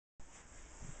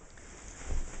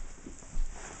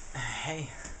Hey,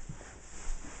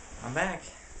 I'm back.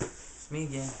 It's me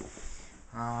again.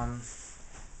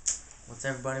 What's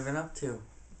everybody been up to?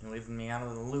 You're leaving me out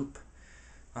of the loop.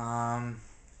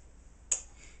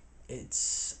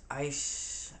 It's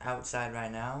ice outside right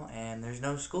now, and there's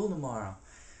no school tomorrow.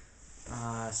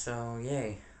 So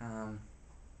yay. Don't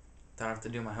have to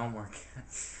do my homework.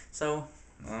 So,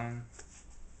 I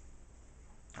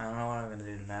don't know what I'm gonna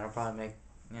do tonight. I'll probably make,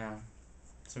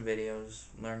 some videos,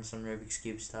 learn some Rubik's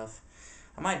Cube stuff.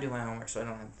 I might do my homework so I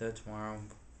don't have to do it tomorrow.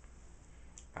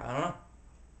 I don't know.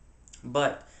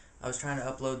 But I was trying to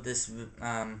upload this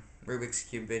Rubik's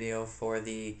Cube video for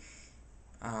the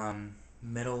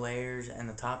middle layers and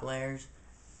the top layers,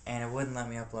 and it wouldn't let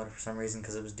me upload it for some reason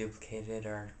because it was duplicated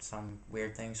or some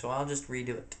weird thing. So I'll just redo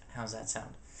it. How's that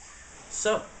sound?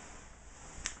 So,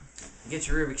 get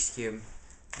your Rubik's Cube.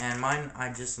 And mine,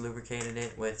 I just lubricated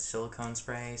it with silicone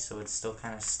spray, so it's still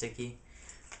kind of sticky.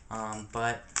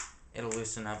 But it'll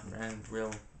loosen up and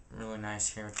really nice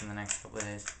here within the next couple of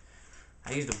days.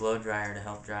 I used a blow dryer to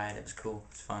help dry it. It was cool.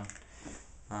 It's fun.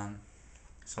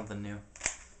 Something new.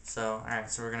 So,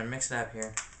 alright, so we're going to mix it up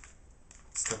here.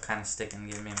 It's still kind of sticking.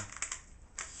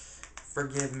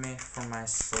 Forgive me for my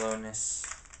slowness.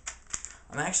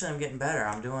 I'm getting better.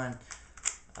 I'm doing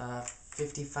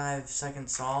 55-second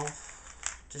solve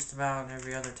just about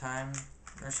every other time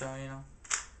or so,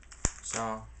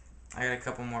 So, I got a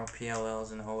couple more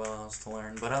PLLs and OLLs to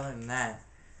learn. But other than that,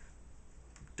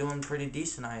 doing pretty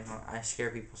decent. I scare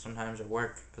people sometimes at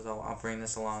work because I'll bring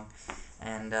this along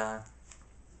and I'll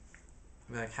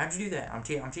be like, how'd you do that? I'm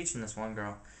teaching this one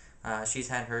girl. She's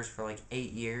had hers for like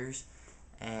 8 years,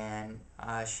 and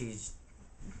she's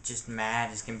just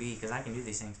mad as can be because I can do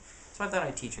these things. So I thought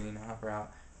I'd teach her, help her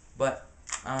out. But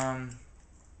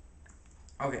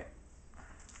okay.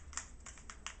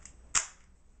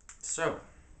 So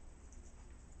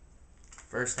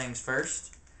first things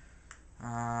first.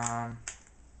 I'm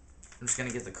just going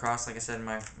to get the cross like I said in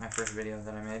my first video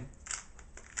that I made.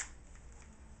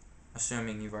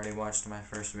 Assuming you've already watched my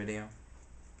first video.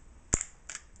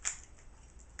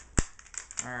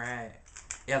 Alright.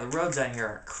 Yeah, the roads out here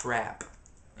are crap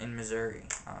in Missouri.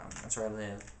 That's where I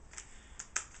live.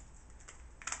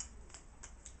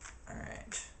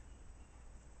 Alright.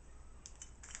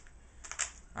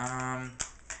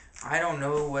 I don't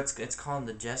know it's called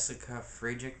the Jessica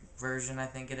Friedrich version, I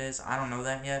think it is. I don't know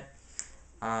that yet.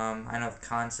 I know the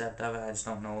concept of it, I just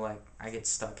don't know, like, I get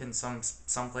stuck in some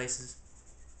places.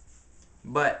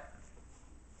 But,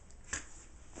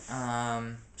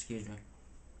 excuse me.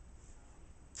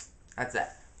 That's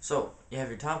that. So, you have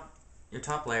your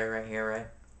top layer right here, right?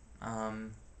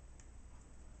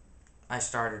 I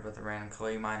started with a random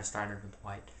color, you might have started with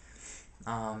white.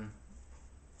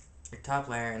 Your top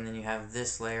layer, and then you have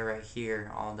this layer right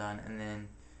here all done, and then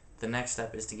the next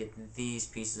step is to get these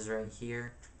pieces right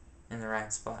here in the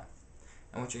right spot.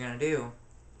 And what you're going to do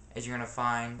is you're going to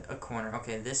find a corner.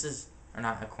 Okay, this is, or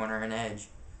not a corner, an edge.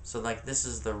 So like this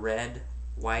is the red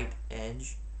white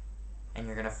edge, and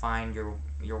you're going to find your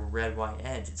red white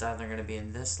edge. It's either going to be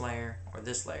in this layer or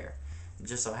this layer. It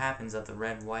just so happens that the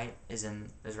red white is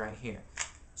right here.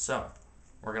 So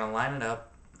we're going to line it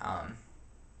up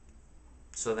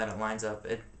so that it lines up.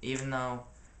 Even though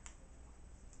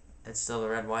it's still the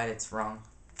red white, it's wrong.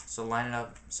 So line it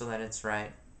up so that it's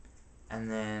right.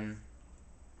 And then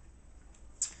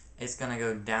it's going to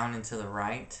go down and to the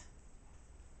right.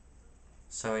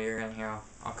 So you're going to hear,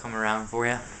 I'll come around for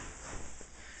you.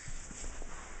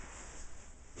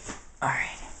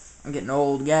 Alright, I'm getting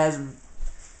old, guys. I'm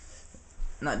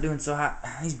not doing so hot.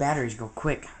 These batteries go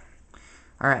quick.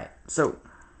 Alright, so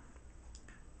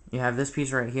you have this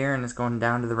piece right here, and it's going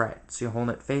down to the right. So you hold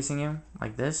it facing you,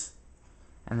 like this.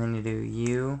 And then you do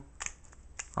U,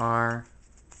 R,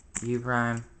 U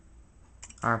prime,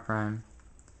 R prime,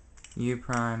 U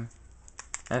prime,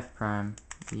 F prime,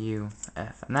 U,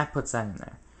 F. And that puts that in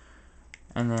there.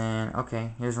 And then,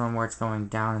 okay, here's one where it's going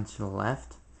down and to the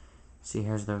left. See,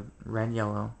 here's the red,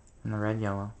 yellow, and the red,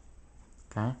 yellow.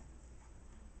 Okay?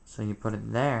 So you put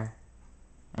it there,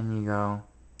 and you go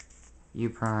U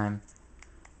prime,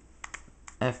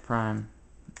 F prime,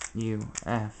 U,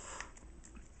 F,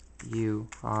 U,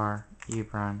 R, U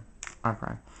prime, R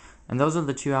prime. And those are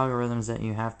the two algorithms that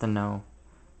you have to know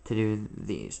to do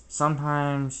these.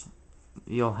 Sometimes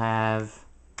you'll have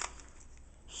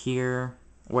here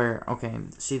where, okay,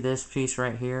 see this piece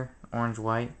right here, orange,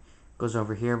 white, goes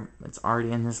over here. It's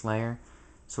already in this layer.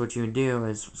 So what you would do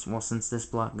is, well, since this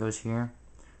block goes here,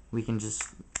 we can just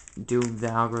do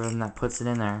the algorithm that puts it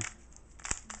in there.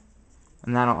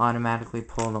 And that'll automatically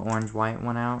pull the orange-white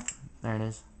one out. There it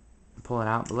is. Pull it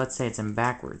out. But let's say it's in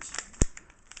backwards.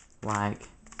 Like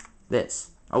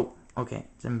this. Oh, okay,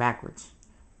 it's in backwards.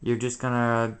 You're just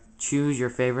gonna choose your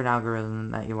favorite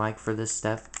algorithm that you like for this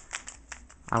step.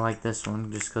 I like this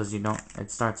one just because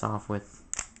it starts off with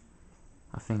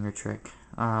a finger trick.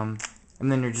 And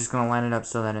then you're just gonna line it up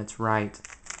so that it's right.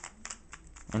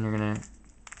 And you're gonna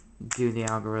do the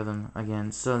algorithm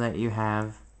again so that you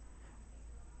have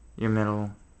your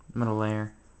middle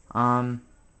layer. I'm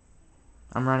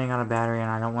running out of battery and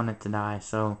I don't want it to die,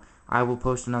 so I will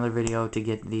post another video to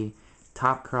get the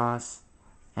top cross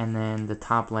and then the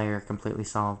top layer completely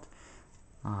solved.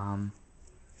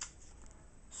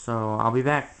 So I'll be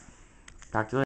back. Talk to you later.